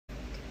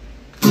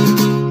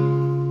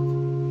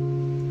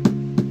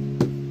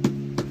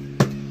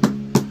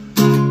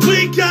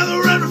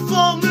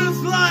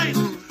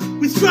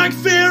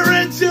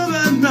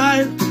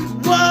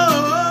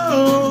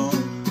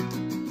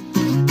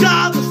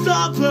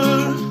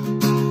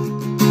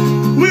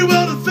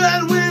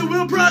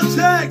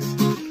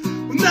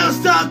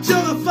up to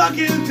the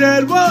fucking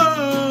dead.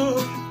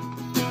 Whoa,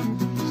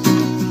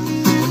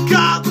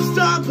 Goblin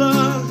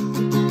Stomper,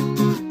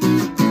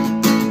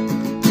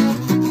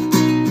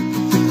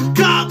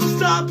 Goblin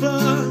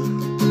Stomper.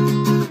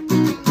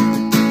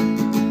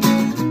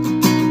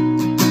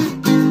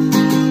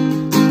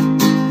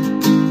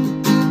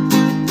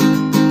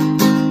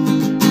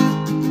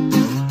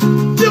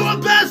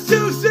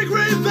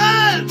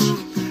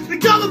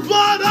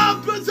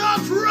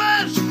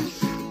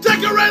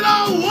 Decorate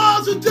our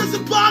walls with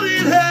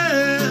disembodied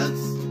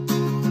heads.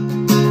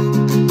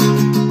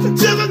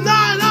 Until the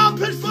night our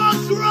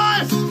pitchforks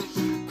rise,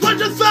 quench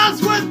the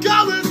thirst with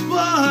goblins'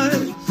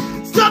 blood.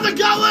 Stop the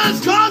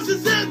goblins'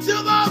 corpses into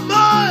the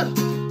mud.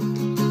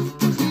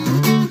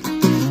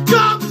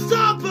 Goblin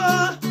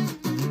Stomper,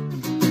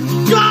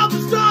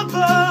 Goblin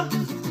Stomper.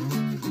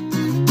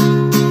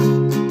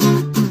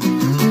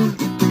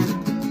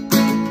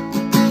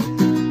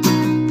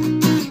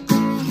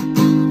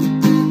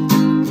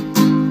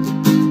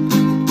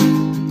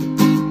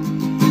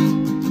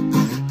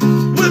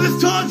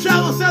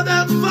 Will set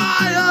them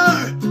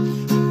fire.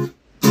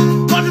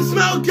 Watch the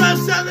smoke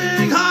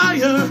ascending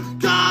higher.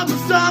 Goblin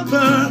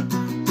Stomper,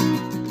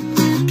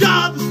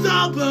 Goblin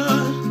Stomper.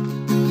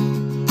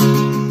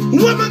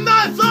 Women